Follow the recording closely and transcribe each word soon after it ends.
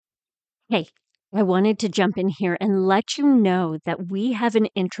Hey, I wanted to jump in here and let you know that we have an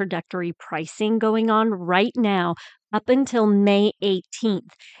introductory pricing going on right now up until May 18th.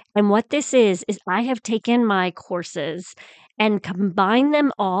 And what this is I have taken my courses and combined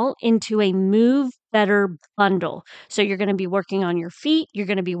them all into a Move Better bundle. So you're going to be working on your feet, you're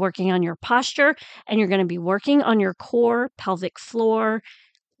going to be working on your posture, and you're going to be working on your core, pelvic floor,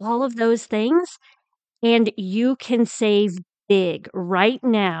 all of those things. And you can save big right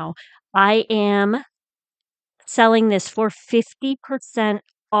now. I am selling this for 50%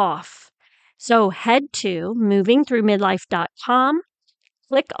 off. So head to movingthroughmidlife.com,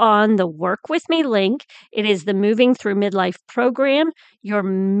 click on the Work With Me link. It is the Moving Through Midlife program, your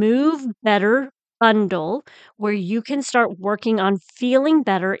Move Better bundle, where you can start working on feeling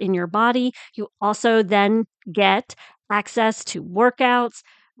better in your body. You also then get access to workouts,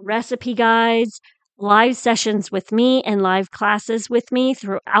 recipe guides, live sessions with me, and live classes with me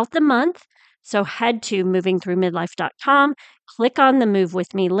throughout the month. So head to movingthroughmidlife.com, click on the Move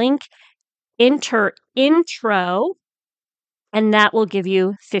With Me link, enter intro, and that will give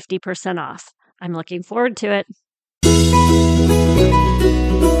you 50% off. I'm looking forward to it.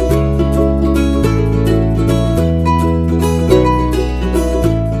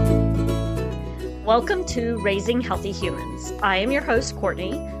 Welcome to Raising Healthy Humans. I am your host,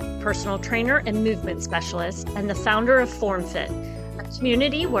 Courtney, personal trainer and movement specialist, and the founder of FormFit, a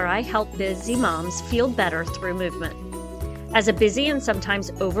community where I help busy moms feel better through movement. As a busy and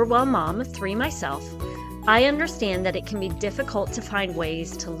sometimes overwhelmed mom of three myself, I understand that it can be difficult to find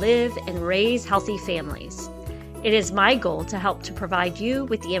ways to live and raise healthy families. It is my goal to help to provide you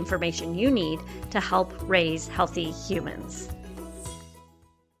with the information you need to help raise healthy humans.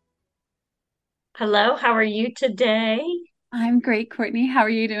 Hello, how are you today? I'm great, Courtney. How are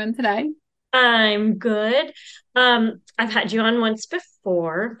you doing today? I'm good. I've had you on once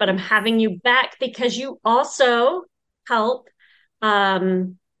before, but I'm having you back because you also help,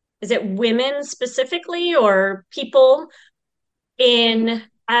 um, is it women specifically or people in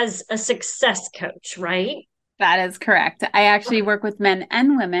as a success coach, right? That is correct. I actually work with men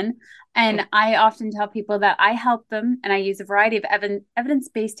and women, and I often tell people that I help them, and I use a variety of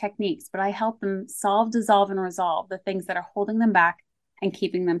evidence-based techniques, but I help them solve, dissolve, and resolve the things that are holding them back and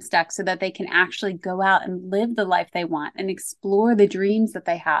keeping them stuck so that they can actually go out and live the life they want and explore the dreams that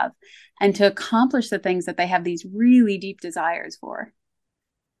they have and to accomplish the things that they have these really deep desires for.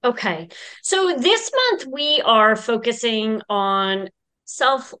 Okay. So this month we are focusing on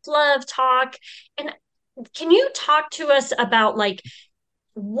self-love talk. And can you talk to us about like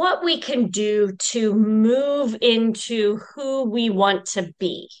what we can do to move into who we want to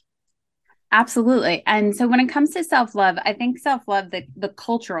be? Absolutely. And so when it comes to self-love, I think self-love, the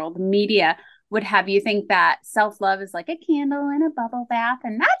cultural, the media would have you think that self-love is like a candle in a bubble bath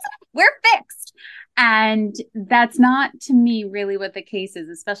and that's it, we're fixed. And that's not to me really what the case is,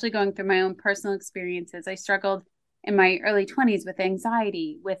 especially going through my own personal experiences. I struggled in my early 20s with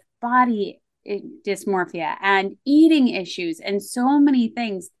anxiety, with body dysmorphia and eating issues and so many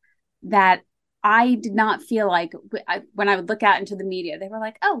things that I did not feel like when I would look out into the media, they were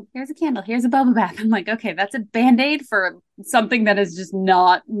like, oh, here's a candle, here's a bubble bath. I'm like, okay, that's a band aid for something that is just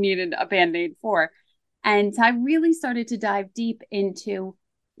not needed a band aid for. And so I really started to dive deep into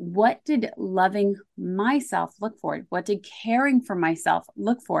what did loving myself look for? What did caring for myself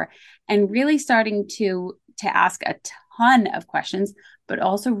look for? And really starting to ask a ton of questions, but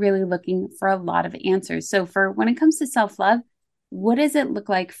also really looking for a lot of answers. So for when it comes to self-love, what does it look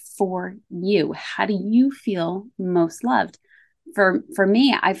like for you? How do you feel most loved? For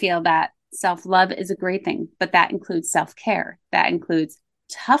me, I feel that self-love is a great thing, but that includes self-care. That includes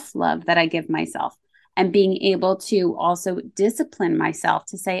tough love that I give myself and being able to also discipline myself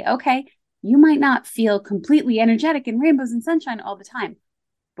to say, okay, you might not feel completely energetic and rainbows and sunshine all the time,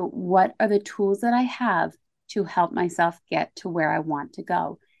 but what are the tools that I have to help myself get to where I want to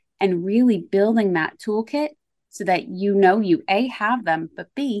go? And really building that toolkit so that you know you A, have them, but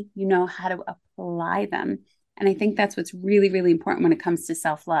B, you know how to apply them. And I think that's what's really, really important when it comes to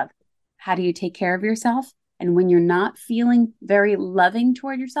self love. How do you take care of yourself? And when you're not feeling very loving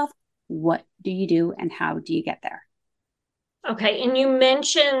toward yourself, what do you do and how do you get there? Okay. And you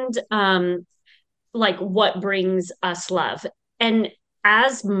mentioned like what brings us love. And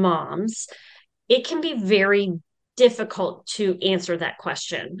as moms, it can be very difficult to answer that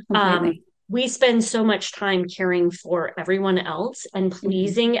question. Completely. We spend so much time caring for everyone else and Mm-hmm.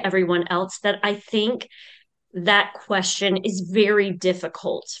 pleasing everyone else that I think that question is very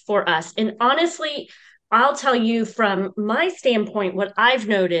difficult for us. And honestly, I'll tell you from my standpoint, what I've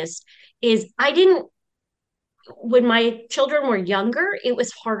noticed is when my children were younger, it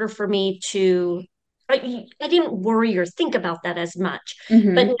was harder for me to, I didn't worry or think about that as much. But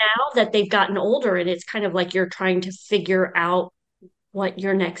Mm-hmm. now that they've gotten older and it's kind of like you're trying to figure out what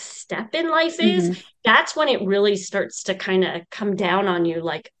your next step in life is, Mm-hmm. that's when it really starts to kind of come down on you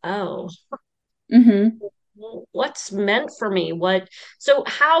like, oh, Mm-hmm. what's meant for me? So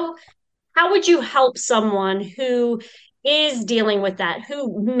how would you help someone who is dealing with that,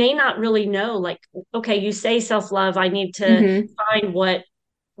 who may not really know, like, okay, you say self-love, I need to Mm-hmm. find what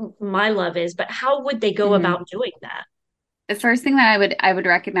my love is, but how would they go Mm-hmm. about doing that? The first thing that I would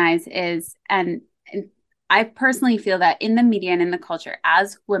recognize is, and I personally feel that in the media and in the culture,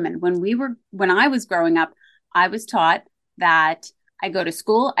 as women, when I was growing up, I was taught that I go to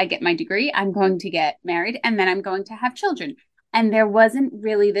school, I get my degree, I'm going to get married, and then I'm going to have children. And there wasn't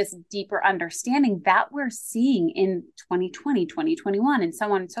really this deeper understanding that we're seeing in 2020, 2021, and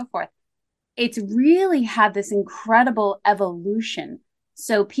so on and so forth. It's really had this incredible evolution.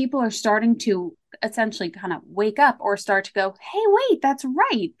 So people are starting to essentially kind of wake up or start to go, hey, wait, that's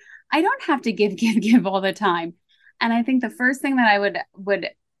right. I don't have to give, give, give all the time. And I think the first thing that I would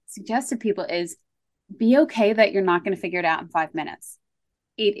suggest to people is be okay that you're not going to figure it out in 5 minutes.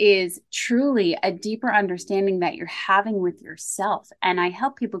 It is truly a deeper understanding that you're having with yourself. And I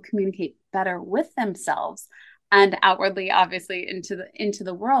help people communicate better with themselves and outwardly, obviously, into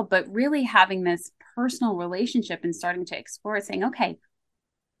the world, but really having this personal relationship and starting to explore it, saying, okay,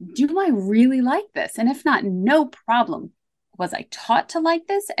 do I really like this? And if not, no problem. Was I taught to like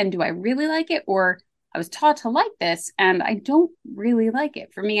this? And do I really like it? Or I was taught to like this and I don't really like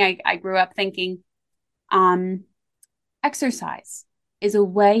it. For me, I grew up thinking, um, exercise is a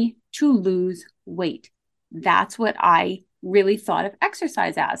way to lose weight. That's what I really thought of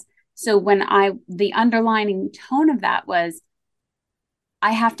exercise as. So the underlining tone of that was,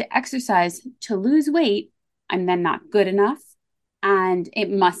 I have to exercise to lose weight. I'm then not good enough. And it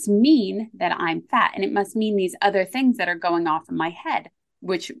must mean that I'm fat. And it must mean these other things that are going off in my head,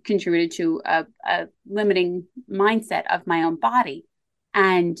 which contributed to a limiting mindset of my own body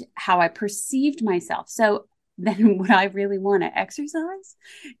and how I perceived myself. So then would I really want to exercise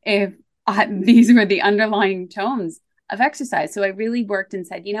if these were the underlying tones of exercise? So I really worked and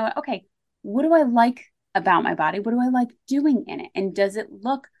said, you know what? Okay, what do I like about my body? What do I like doing in it? And does it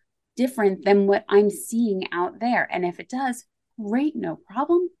look different than what I'm seeing out there? And if it does, great, no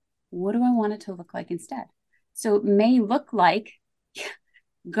problem. What do I want it to look like instead? So it may look like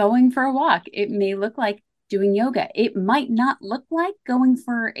going for a walk. It may look like doing yoga. It might not look like going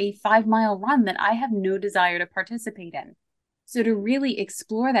for a 5 mile run that I have no desire to participate in. So to really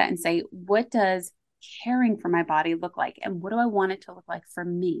explore that and say, what does caring for my body look like? And what do I want it to look like for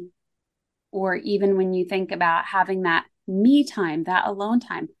me? Or even when you think about having that me time, that alone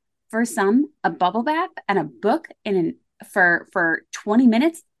time, for some, a bubble bath and a book for 20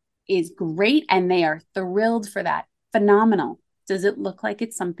 minutes is great. And they are thrilled for that. Phenomenal. Does it look like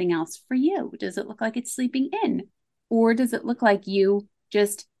it's something else for you? Does it look like it's sleeping in? Or does it look like you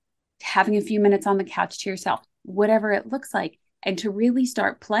just having a few minutes on the couch to yourself? Whatever it looks like. And to really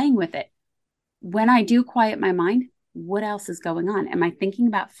start playing with it. When I do quiet my mind, what else is going on? Am I thinking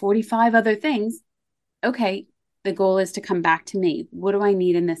about 45 other things? Okay, the goal is to come back to me. What do I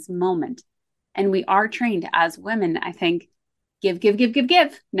need in this moment? And we are trained as women, I think, give, give, give, give,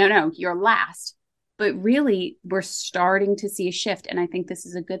 give. No, no, you're last. But really, we're starting to see a shift. And I think this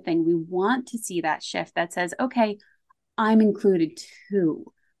is a good thing. We want to see that shift that says, okay, I'm included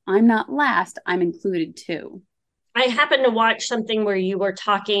too. I'm not last, I'm included too. I happened to watch something where you were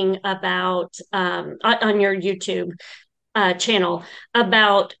talking about on your YouTube channel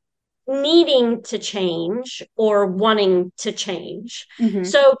about needing to change or wanting to change. Mm-hmm.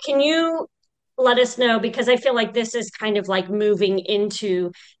 So, can you let us know? Because I feel like this is kind of like moving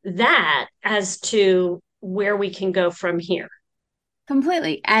into that as to where we can go from here.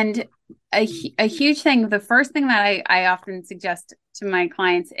 Completely. And a huge thing, the first thing that I often suggest to my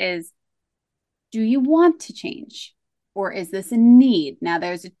clients is, do you want to change? Or is this a need? Now,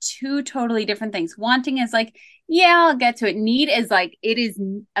 there's two totally different things. Wanting is like, yeah, I'll get to it. Need is like, it is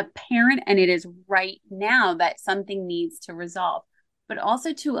apparent and it is right now that something needs to resolve. But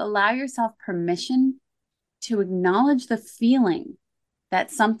also to allow yourself permission to acknowledge the feeling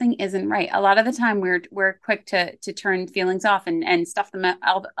that something isn't right. A lot of the time we're quick to turn feelings off and stuff them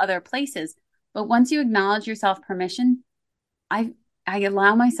out other places. But once you acknowledge yourself permission, I I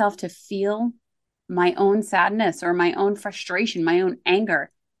allow myself to feel my own sadness or my own frustration, my own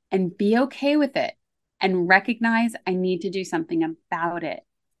anger, and be okay with it and recognize I need to do something about it.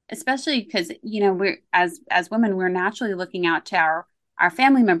 Especially because, we're as women, we're naturally looking out to our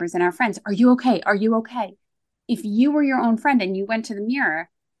family members and our friends. Are you okay? Are you okay? if you were your own friend and you went to the mirror,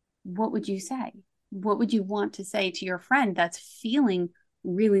 what would you say? What would you want to say to your friend that's feeling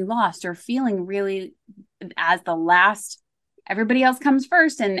really lost or feeling really as the last, everybody else comes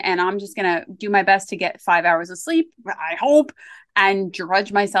first, and I'm just gonna do my best to get 5 hours of sleep, I hope, and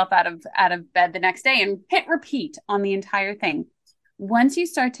drudge myself out of bed the next day and hit repeat on the entire thing. Once you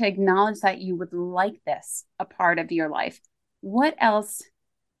start to acknowledge that you would like this a part of your life, what else?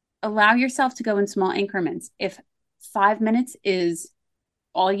 Allow yourself to go in small increments. If 5 minutes is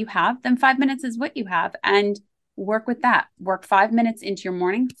all you have, then 5 minutes is what you have. And work with that. Work 5 minutes into your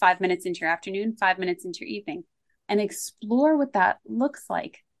morning, 5 minutes into your afternoon, 5 minutes into your evening, and explore what that looks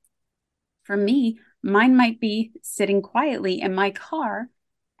like. For me, mine might be sitting quietly in my car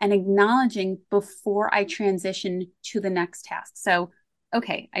and acknowledging before I transition to the next task. So,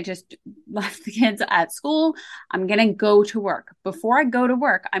 okay, I just left the kids at school. I'm going to go to work. Before I go to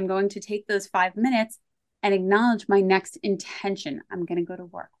work, I'm going to take those 5 minutes and acknowledge my next intention. I'm going to go to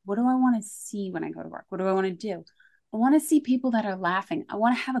work. What do I want to see when I go to work? What do I want to do? I want to see people that are laughing. I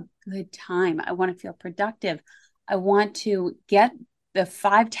want to have a good time. I want to feel productive. I want to get the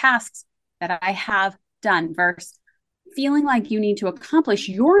 5 tasks that I have done versus feeling like you need to accomplish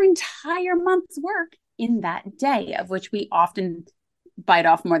your entire month's work in that day, of which we often bite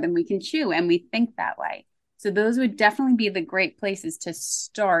off more than we can chew, and we think that way. So those would definitely be the great places to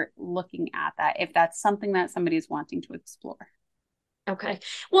start looking at that if that's something that somebody is wanting to explore. Okay.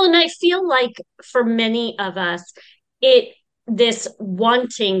 Well, and I feel like for many of us, it this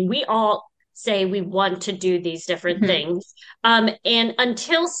wanting, we all say we want to do these different Mm-hmm. things. And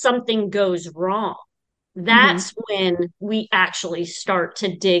until something goes wrong, Mm-hmm. that's when we actually start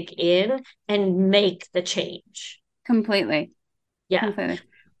to dig in and make the change. Completely. Yeah. Completely.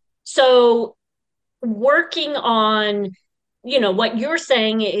 So working on, what you're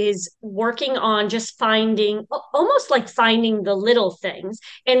saying is working on just finding, almost like finding the little things.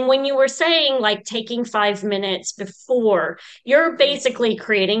 And when you were saying like taking 5 minutes before, you're basically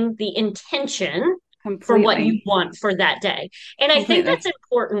creating the intention for what you Completely. want for that day. And I think that's Completely.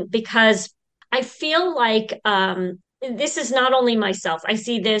 important because I feel like this is not only myself, I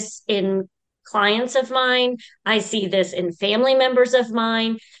see this in clients of mine, I see this in family members of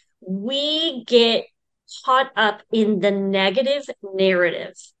mine. We get caught up in the negative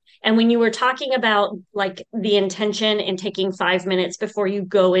narrative. And when you were talking about like the intention and taking 5 minutes before you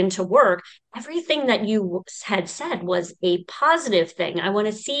go into work, everything that you had said was a positive thing. I want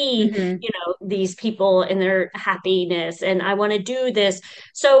to see, Mm-hmm. these people and their happiness, and I want to do this.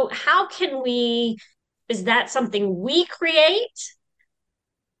 So, how can we, is that something we create,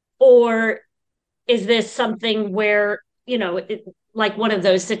 or is this something where, like one of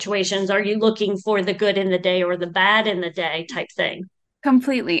those situations, are you looking for the good in the day or the bad in the day type thing?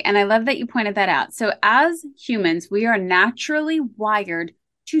 Completely. And I love that you pointed that out. So, as humans, we are naturally wired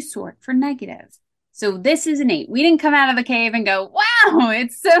to sort for negative. So, this is innate. We didn't come out of the cave and go, wow,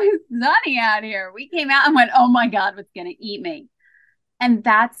 it's so sunny out here. We came out and went, oh my God, what's going to eat me? And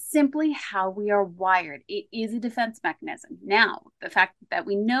that's simply how we are wired. It is a defense mechanism. Now, the fact that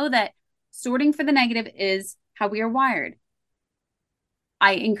we know that sorting for the negative is how we are wired,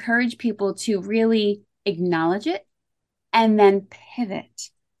 I encourage people to really acknowledge it and then pivot.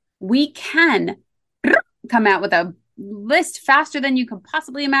 We can come out with a list faster than you can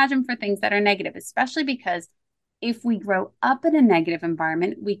possibly imagine for things that are negative, especially because if we grow up in a negative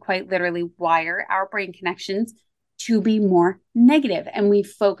environment, we quite literally wire our brain connections to be more negative, and we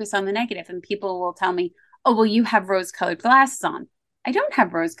focus on the negative. And people will tell me, oh, well, you have rose colored glasses on. I don't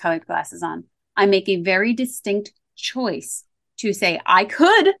have rose colored glasses on. I make a very distinct choice to say, I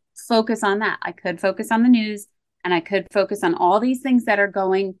could focus on that. I could focus on the news, and I could focus on all these things that are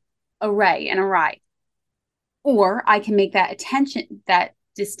going array and awry. Or I can make that attention, that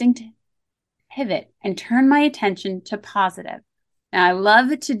distinct pivot, and turn my attention to positive. Now, I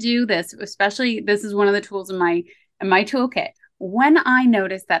love to do this, especially this is one of the tools in my toolkit. When I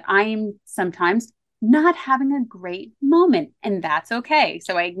notice that I am sometimes not having a great moment, and that's okay.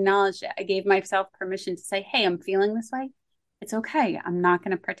 So I acknowledged it. I gave myself permission to say, hey, I'm feeling this way. It's okay. I'm not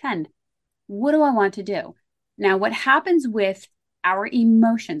going to pretend. What do I want to do? Now, what happens with our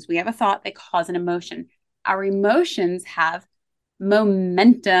emotions? We have a thought that causes an emotion. Our emotions have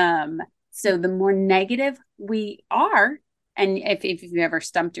momentum. So the more negative we are, and if you've ever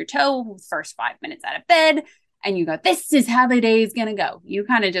stumped your toe first 5 minutes out of bed and you go, this is how the day is going to go, you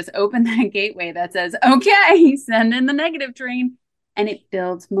kind of just open that gateway that says, okay, send in the negative train. And it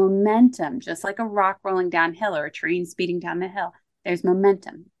builds momentum, just like a rock rolling downhill or a train speeding down the hill. There's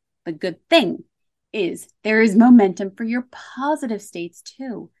momentum. The good thing is there is momentum for your positive states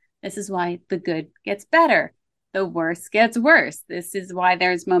too. This is why the good gets better. the worse gets worse. This is why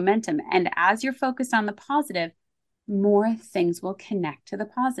there's momentum. And as you're focused on the positive, more things will connect to the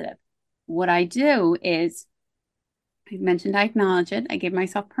positive. What I do is, I mentioned I acknowledge it. I give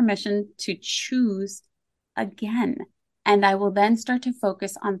myself permission to choose again. And I will then start to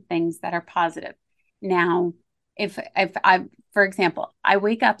focus on things that are positive. Now, if I, for example, I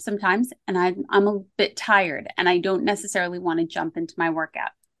wake up sometimes and I'm a bit tired and I don't necessarily want to jump into my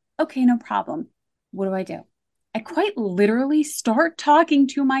workout. Okay, no problem. What do? I quite literally start talking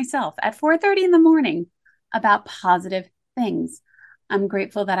to myself at 4:30 in the morning about positive things. I'm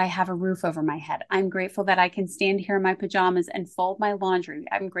grateful that I have a roof over my head. I'm grateful that I can stand here in my pajamas and fold my laundry.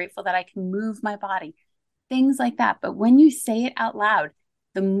 I'm grateful that I can move my body, things like that. But when you say it out loud,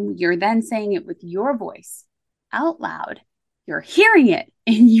 you're then saying it with your voice out loud. You're hearing it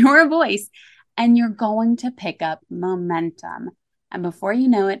in your voice, and you're going to pick up momentum. And before you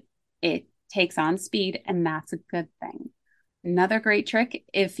know it, it takes on speed, and that's a good thing. Another great trick,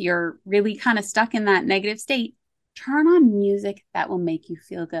 if you're really kind of stuck in that negative state, turn on music that will make you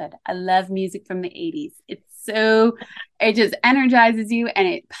feel good. I love music from the 80s. It just energizes you and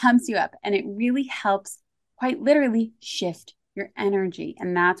it pumps you up, and it really helps quite literally shift your energy.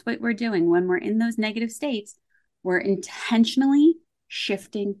 And that's what we're doing when we're in those negative states. We're intentionally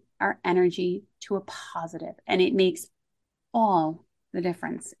shifting our energy to a positive, and it makes all the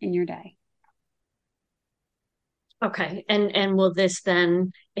difference in your day. Okay. And will this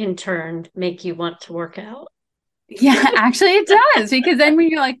then in turn make you want to work out? Yeah, actually it does, because then when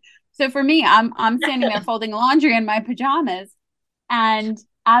you're like, so for me, I'm standing there folding laundry in my pajamas, and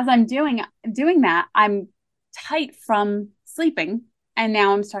as I'm doing that, I'm tight from sleeping, and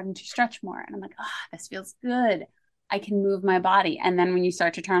now I'm starting to stretch more, and I'm like, this feels good. I can move my body. And then when you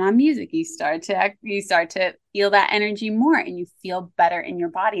start to turn on music, you start to feel that energy more, and you feel better in your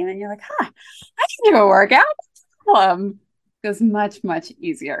body, and then you're like, I can do a workout. Goes much, much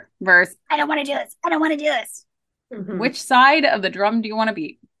easier versus I don't want to do this. I don't want to do this. Mm-hmm. Which side of the drum do you want to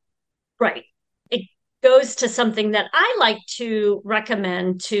beat? Right. It goes to something that I like to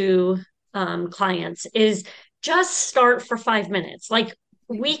recommend to clients is just start for 5 minutes. Like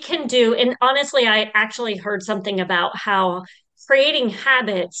we can do, and honestly, I actually heard something about how creating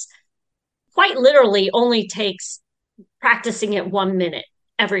habits quite literally only takes practicing it 1 minute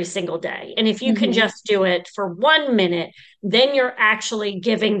every single day. And if you can just do it for 1 minute, then you're actually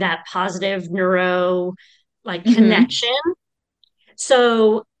giving that positive neuro like connection.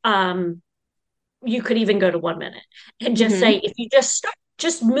 So you could even go to 1 minute and just say, if you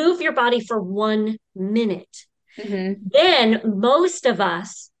just move your body for 1 minute, then most of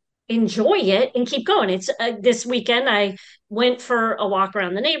us enjoy it and keep going. It's this weekend I went for a walk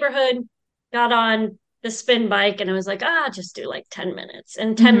around the neighborhood, got on the spin bike, and I was like, just do like 10 minutes.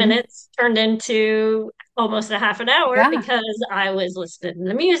 And 10 minutes turned into almost a half an hour because I was listening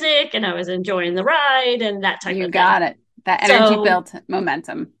to music and I was enjoying the ride and that type of thing. You got it. That energy built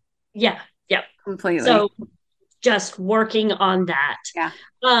momentum. Yeah. Yeah. Completely. So just working on that. Yeah.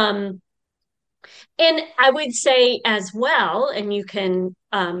 And I would say as well, and you can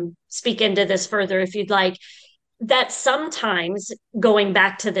speak into this further if you'd like, that sometimes going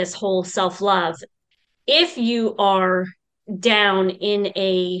back to this whole self-love, if you are down in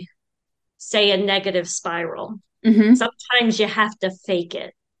say a negative spiral, sometimes you have to fake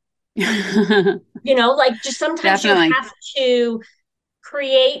it. Like just sometimes Definitely. You have to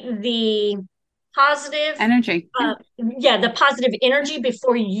create the positive energy. The positive energy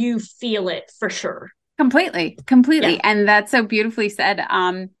before you feel it for sure. Completely. Yeah. And that's so beautifully said.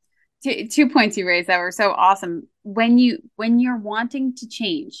 2 points you raised that were so awesome. When you're wanting to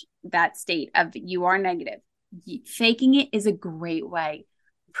change that state of you are negative, faking it is a great way.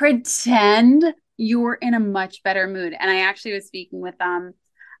 Pretend you're in a much better mood. And I actually was speaking with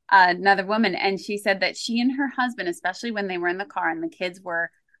another woman, and she said that she and her husband, especially when they were in the car and the kids were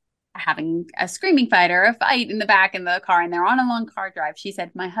having a screaming fight or a fight in the back in the car and they're on a long car drive, she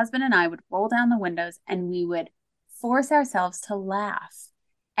said, my husband and I would roll down the windows and we would force ourselves to laugh.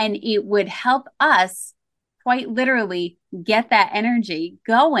 And it would help us quite literally get that energy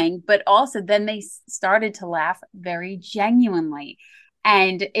going. But also then they started to laugh very genuinely.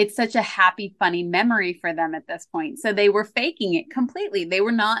 And it's such a happy, funny memory for them at this point. So they were faking it completely. They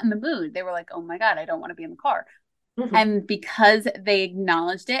were not in the mood. They were like, oh my God, I don't want to be in the car. And because they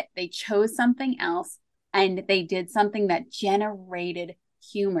acknowledged it, they chose something else, and they did something that generated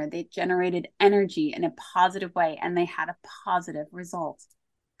humor. They generated energy in a positive way, and they had a positive result.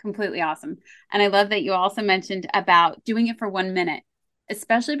 Completely awesome. And I love that you also mentioned about doing it for 1 minute,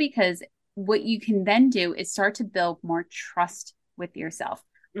 especially because what you can then do is start to build more trust with yourself.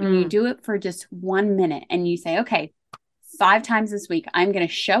 When you Mm. do it for just 1 minute and you say, okay, 5 times this week, I'm going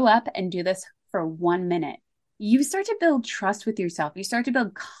to show up and do this for 1 minute. You start to build trust with yourself. You start to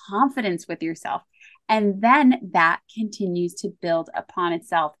build confidence with yourself. And then that continues to build upon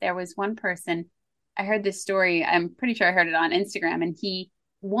itself. There was one person, I heard this story. I'm pretty sure I heard it on Instagram, and he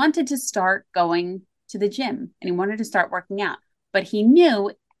wanted to start going to the gym and he wanted to start working out. But he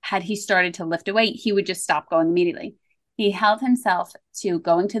knew had he started to lift a weight, he would just stop going immediately. He held himself to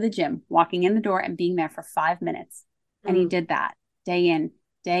going to the gym, walking in the door and being there for 5 minutes. And he Mm. did that day in,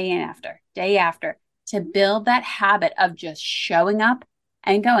 day after, to build that habit of just showing up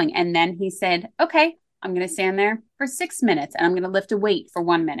and going. And then he said, okay, I'm going to stand there for 6 minutes and I'm going to lift a weight for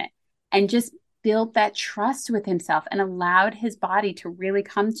 1 minute, and just built that trust with himself and allowed his body to really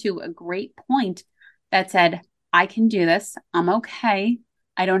come to a great point that said, I can do this. I'm okay.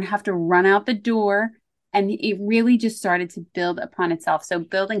 I don't have to run out the door. And it really just started to build upon itself. So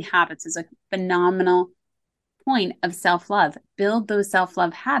building habits is a phenomenal point of self-love. Build those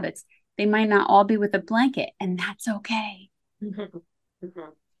self-love habits. They might not all be with a blanket, and that's okay. Mhm.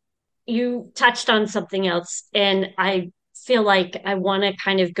 Mhm. You touched on something else, and I feel like I want to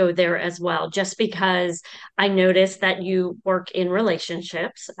kind of go there as well, just because I noticed that you work in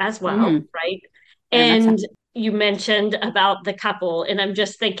relationships as well, Mm, right? very much so. And you mentioned about the couple, and I'm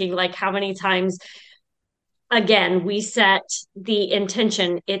just thinking, like, how many times, again, we set the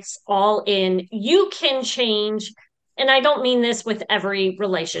intention, it's all in, you can change. And I don't mean this with every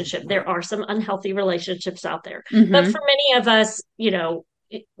relationship. There are some unhealthy relationships out there. But for Mm-hmm. many of us,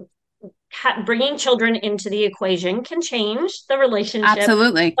 bringing children into the equation can change the relationship,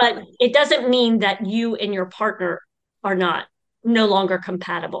 Absolutely. but it doesn't mean that you and your partner are not no longer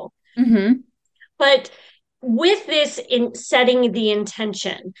compatible. Mm-hmm. But with this in setting the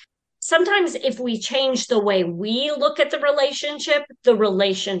intention, sometimes if we change the way we look at the relationship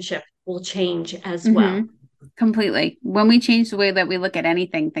will change as well. Mm-hmm. Completely. When we change the way that we look at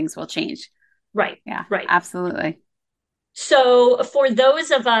anything, things will change. Right, Yeah, right. absolutely. So, for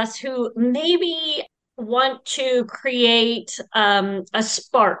those of us who maybe want to create a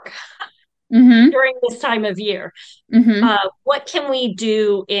spark Mm-hmm. during this time of year, Mm-hmm. what can we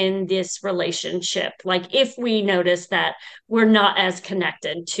do in this relationship? Like, if we notice that we're not as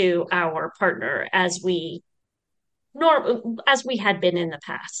connected to our partner as we had been in the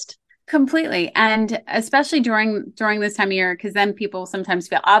past. Completely. And especially during this time of year, because then people sometimes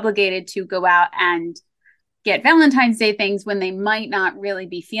feel obligated to go out and get Valentine's Day things when they might not really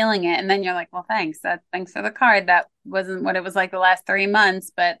be feeling it. And then you're like, well, thanks. Thanks for the card. That wasn't what it was like the last 3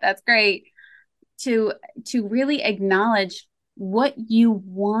 months, but that's great. To to really acknowledge what you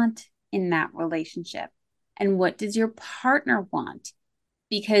want in that relationship and what does your partner want,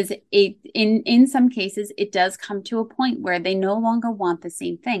 because it in some cases it does come to a point where they no longer want the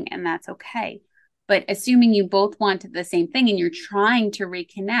same thing, and that's okay. But assuming you both want the same thing and you're trying to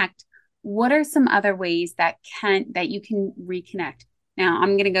reconnect, what are some other ways that you can reconnect? Now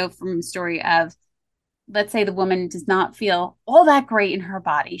I'm going to go from a story of, let's say the woman does not feel all that great in her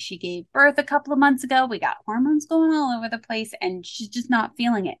body. She gave birth a couple of months ago. We got hormones going all over the place and she's just not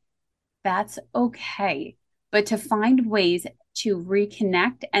feeling it. That's okay. But to find ways to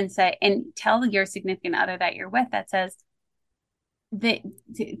reconnect and say, and tell your significant other that you're with, that says that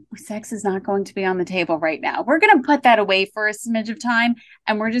sex is not going to be on the table right now. We're going to put that away for a smidge of time,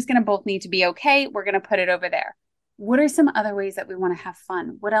 and we're just going to both need to be okay. We're going to put it over there. What are some other ways that we want to have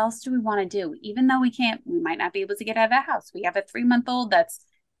fun? What else do we want to do? Even though we might not be able to get out of the house. We have a 3-month-old that's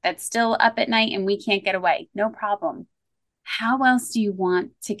still up at night and we can't get away. No problem. How else do you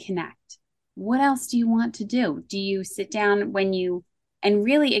want to connect? What else do you want to do? Do you sit down and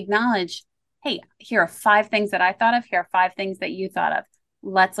really acknowledge, hey, here are 5 things that I thought of. Here are 5 things that you thought of.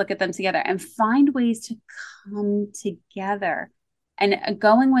 Let's look at them together and find ways to come together. And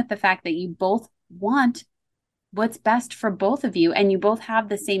going with the fact that you both want what's best for both of you and you both have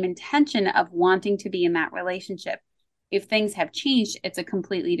the same intention of wanting to be in that relationship. If things have changed, it's a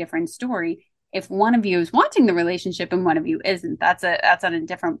completely different story. If one of you is wanting the relationship and one of you isn't, that's on a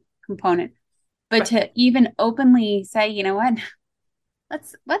different component. But Right. to even openly say, you know what,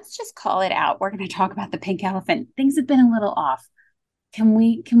 let's just call it out. We're going to talk about the pink elephant. Things have been a little off. Can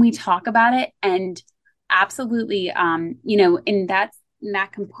we talk about it? And absolutely, in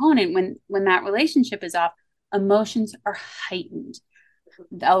that component, when that relationship is off, emotions are heightened.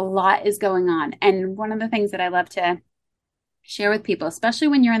 A lot is going on. And one of the things that I love to share with people, especially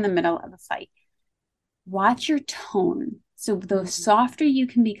when you're in the middle of a fight, watch your tone. So the Mhm. softer you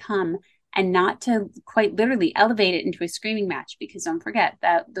can become, and not to quite literally elevate it into a screaming match, because don't forget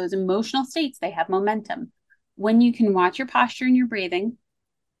that those emotional states, they have momentum. When you can watch your posture and your breathing,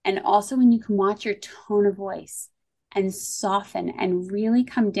 And also when you can watch your tone of voice and soften and really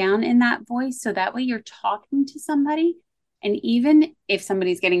come down in that voice. So that way you're talking to somebody. And even if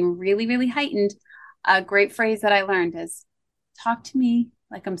somebody's getting really, really heightened, a great phrase that I learned is talk to me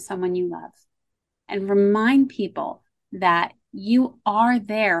like I'm someone you love, and remind people that you are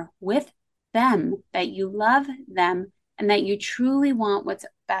there with them, that you love them, and that you truly want what's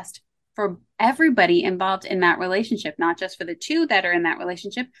best for everybody involved in that relationship, not just for the two that are in that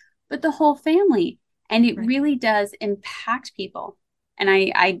relationship, but the whole family. And it really does impact people. And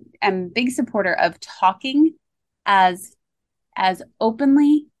I am a big supporter of talking as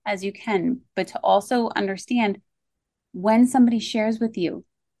openly as you can, but to also understand when somebody shares with you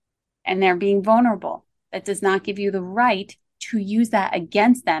and they're being vulnerable, that does not give you the right to use that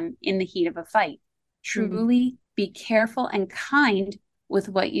against them in the heat of a fight. Truly be careful and kind with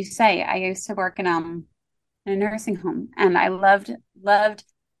what you say. I used to work in a nursing home, and I loved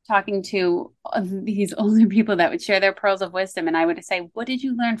talking to these older people that would share their pearls of wisdom. And I would say, what did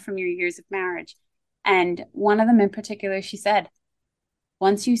you learn from your years of marriage? And one of them in particular, she said,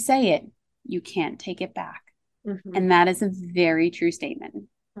 once you say it, you can't take it back. And that is a very true statement.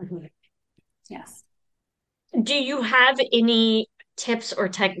 Yes. Do you have any tips or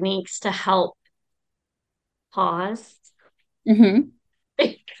techniques to help pause?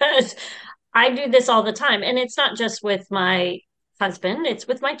 Because I do this all the time. And it's not just with my husband, it's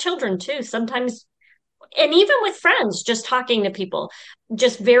with my children too. Sometimes, and even with friends, just talking to people,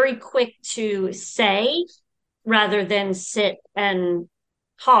 just very quick to say rather than sit and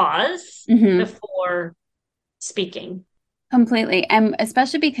pause before speaking. Completely. And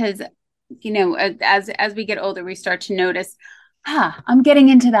especially because, you know, as we get older, we start to notice, I'm getting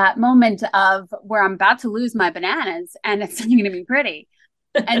into that moment of where I'm about to lose my bananas and it's not going to be pretty.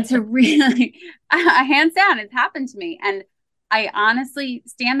 And to really, hands down, it's happened to me. And I honestly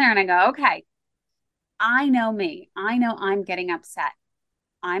stand there and I go, okay, I know me. I know I'm getting upset.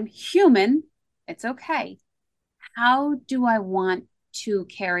 I'm human. It's okay. How do I want to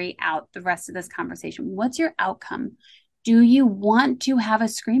carry out the rest of this conversation? What's your outcome? Do you want to have a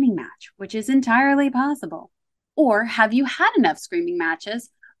screaming match, which is entirely possible? Or have you had enough screaming matches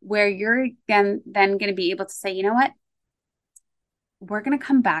where you're then going to be able to say, you know what? We're going to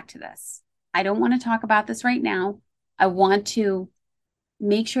come back to this. I don't want to talk about this right now. I want to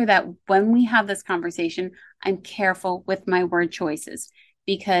make sure that when we have this conversation, I'm careful with my word choices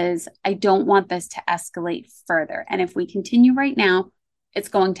because I don't want this to escalate further. And if we continue right now, it's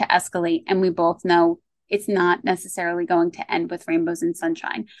going to escalate. And we both know it's not necessarily going to end with rainbows and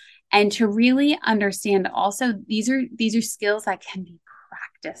sunshine. And to really understand also, these are skills that can be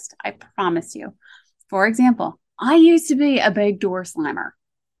practiced. I promise you. For example, I used to be a big door slammer.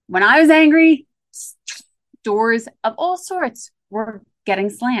 When I was angry, doors of all sorts were getting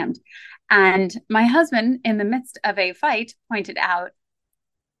slammed. And my husband, in the midst of a fight, pointed out,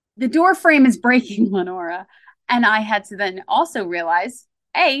 the door frame is breaking, Lenora. And I had to then also realize,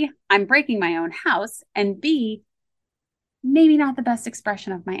 A, I'm breaking my own house, and B, maybe not the best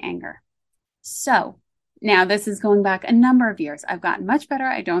expression of my anger. So now this is going back a number of years. I've gotten much better.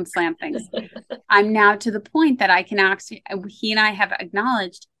 I don't slam things. I'm now to the point that I can actually, he and I have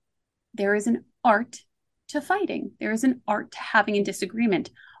acknowledged there is an art to fighting. There is an art to having a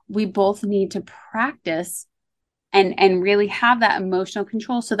disagreement. We both need to practice and really have that emotional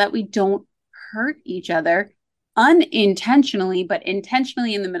control so that we don't hurt each other unintentionally, but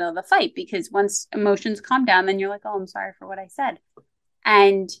intentionally in the middle of the fight. Because once emotions calm down, then you're like, oh, I'm sorry for what I said.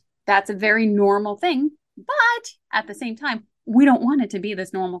 And that's a very normal thing. But at the same time, we don't want it to be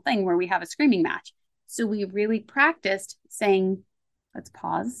this normal thing where we have a screaming match. So we really practiced saying, let's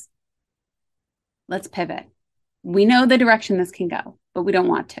pause. Let's pivot. We know the direction this can go, but we don't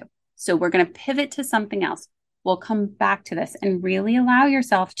want to. So we're going to pivot to something else. We'll come back to this and really allow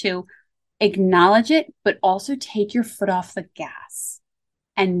yourself to acknowledge it, but also take your foot off the gas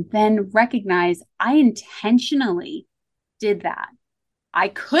and then recognize I intentionally did that. I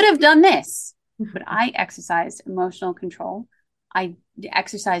could have done this, but I exercised emotional control. I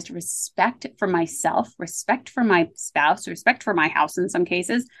exercised respect for myself, respect for my spouse, respect for my house in some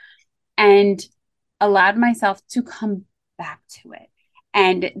cases, and allowed myself to come back to it.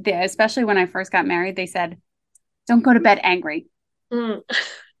 And especially when I first got married, they said, don't go to bed angry.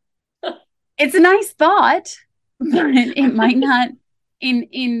 It's a nice thought, but it might not,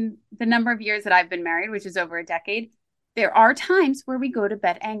 in the number of years that I've been married, which is over a decade, there are times where we go to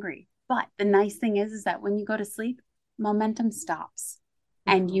bed angry. But the nice thing is that when you go to sleep, momentum stops.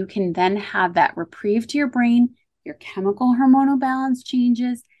 And you can then have that reprieve to your brain, your chemical hormonal balance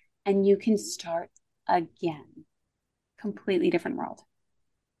changes, and you can start again. Completely different world.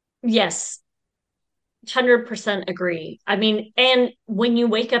 Yes, 100% agree. I mean, and when you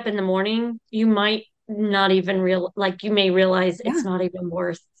wake up in the morning, you might not even like you may realize Yeah, it's not even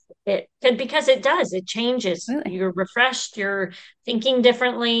worth it because it does, it changes. completely. You're refreshed, you're thinking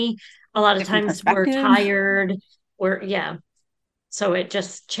differently. A lot of Different times we're perspective. tired, yeah. So it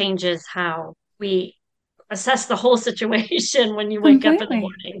just changes how we assess the whole situation when you wake up in the Completely.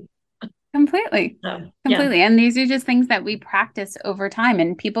 morning. Completely. So, yeah. Completely. And these are just things that we practice over time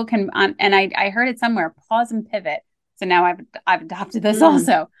and people can and I heard it somewhere, pause and pivot. So now I've adopted this Mm,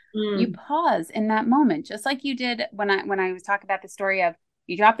 also. You mm, pause in that moment, just like you did when I was talking about the story of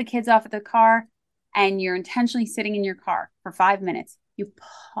you drop the kids off at the car and you're intentionally sitting in your car for 5 minutes. You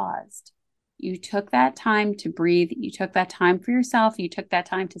paused. You took that time to breathe. You took that time for yourself. You took that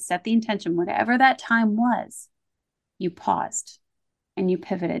time to set the intention, whatever that time was. You paused and you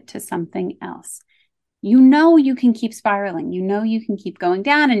pivoted to something else. You know you can keep spiraling. You know you can keep going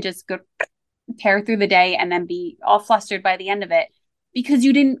down and just go tear through the day and then be all flustered by the end of it because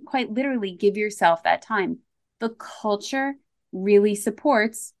you didn't quite literally give yourself that time. The culture really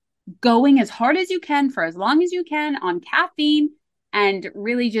supports going as hard as you can for as long as you can on caffeine and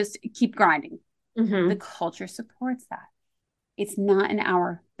really just keep grinding. The hmm. culture supports that. It's not in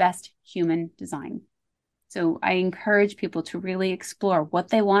our best human design. So I encourage people to really explore what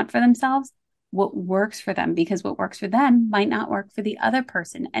they want for themselves, what works for them, because what works for them might not work for the other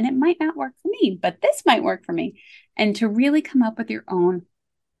person. And it might not work for me, but this might work for me. And to really come up with your own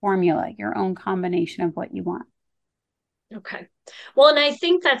formula, your own combination of what you want. Okay. Well, and I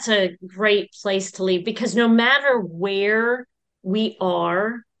think that's a great place to leave because no matter where we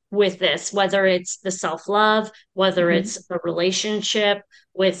are with this, whether it's the self-love, whether Mm-hmm. it's a relationship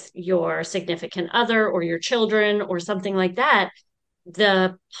with your significant other or your children or something like that,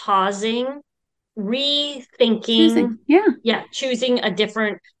 the pausing, rethinking, Choosing. Yeah, yeah, choosing a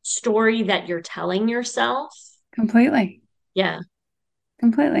different story that you're telling yourself. completely. Yeah.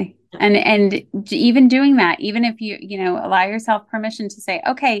 Completely. And even doing that, even if allow yourself permission to say,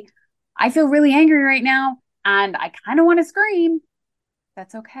 okay, I feel really angry right now and I kind of want to scream.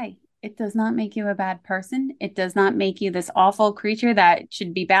 That's okay. It does not make you a bad person. It does not make you this awful creature that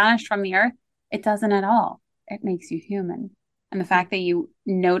should be banished from the earth. It doesn't at all. It makes you human. And the fact that you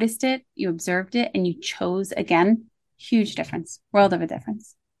noticed it, you observed it, and you chose again, huge difference, world of a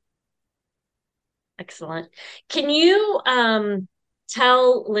difference. Excellent. Can you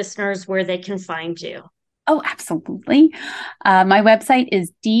tell listeners where they can find you? Oh, absolutely. My website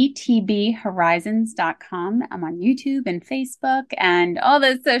is dtbhorizons.com. I'm on YouTube and Facebook and all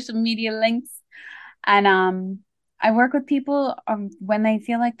those social media links. And I work with people when they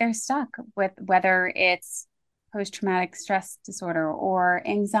feel like they're stuck with whether it's post-traumatic stress disorder or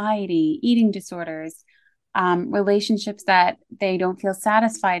anxiety, eating disorders, relationships that they don't feel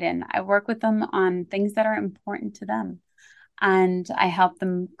satisfied in. I work with them on things that are important to them. And I help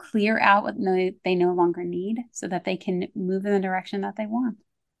them clear out what they no longer need so that they can move in the direction that they want.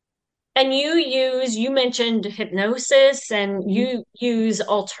 And you mentioned hypnosis and Mhm. you use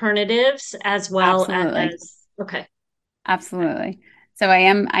alternatives as well Absolutely. as, okay. Absolutely. So I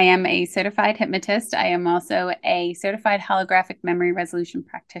am a certified hypnotist. I am also a certified holographic memory resolution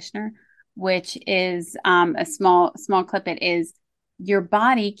practitioner, which is a small clip. It is your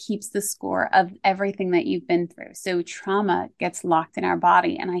body keeps the score of everything that you've been through. So trauma gets locked in our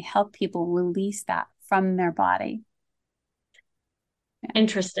body, and I help people release that from their body. Yeah.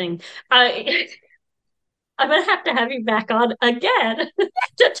 Interesting. I I'm gonna have to have you back on again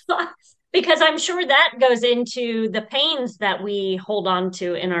to talk because I'm sure that goes into the pains that we hold on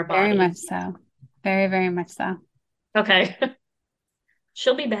to in our Very much bodies. so. Very, very much so. Okay.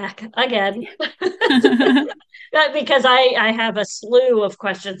 She'll be back again. Because I have a slew of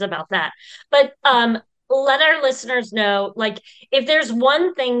questions about that. But let our listeners know, like, if there's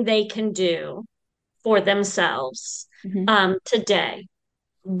one thing they can do for themselves Mhm. today,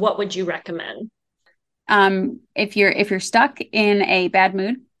 what would you recommend? If you're stuck in a bad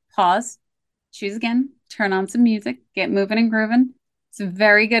mood, pause, choose again, turn on some music, get moving and grooving. It's a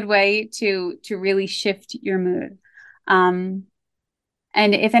very good way to really shift your mood. Um,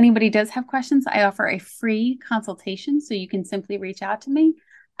 and if anybody does have questions, I offer a free consultation, so you can simply reach out to me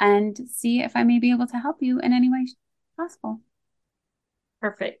and see if I may be able to help you in any way possible.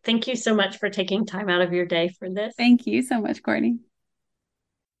 Perfect. Thank you so much for taking time out of your day for this. Thank you so much, Courtney.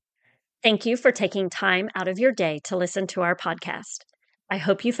 Thank you for taking time out of your day to listen to our podcast. I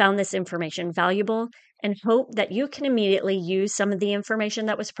hope you found this information valuable and hope that you can immediately use some of the information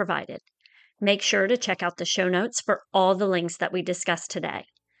that was provided. Make sure to check out the show notes for all the links that we discussed today.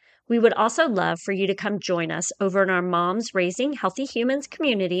 We would also love for you to come join us over in our Moms Raising Healthy Humans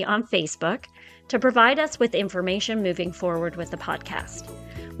community on Facebook to provide us with information moving forward with the podcast.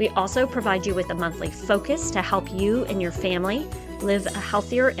 We also provide you with a monthly focus to help you and your family live a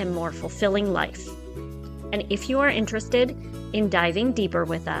healthier and more fulfilling life. And if you are interested in diving deeper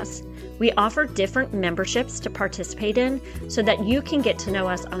with us, we offer different memberships to participate in so that you can get to know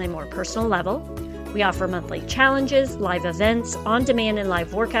us on a more personal level. We offer monthly challenges, live events, on-demand and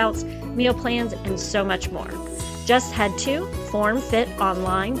live workouts, meal plans, and so much more. Just head to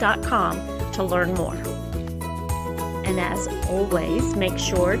formfitonline.com to learn more. And as always, make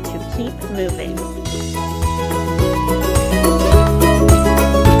sure to keep moving.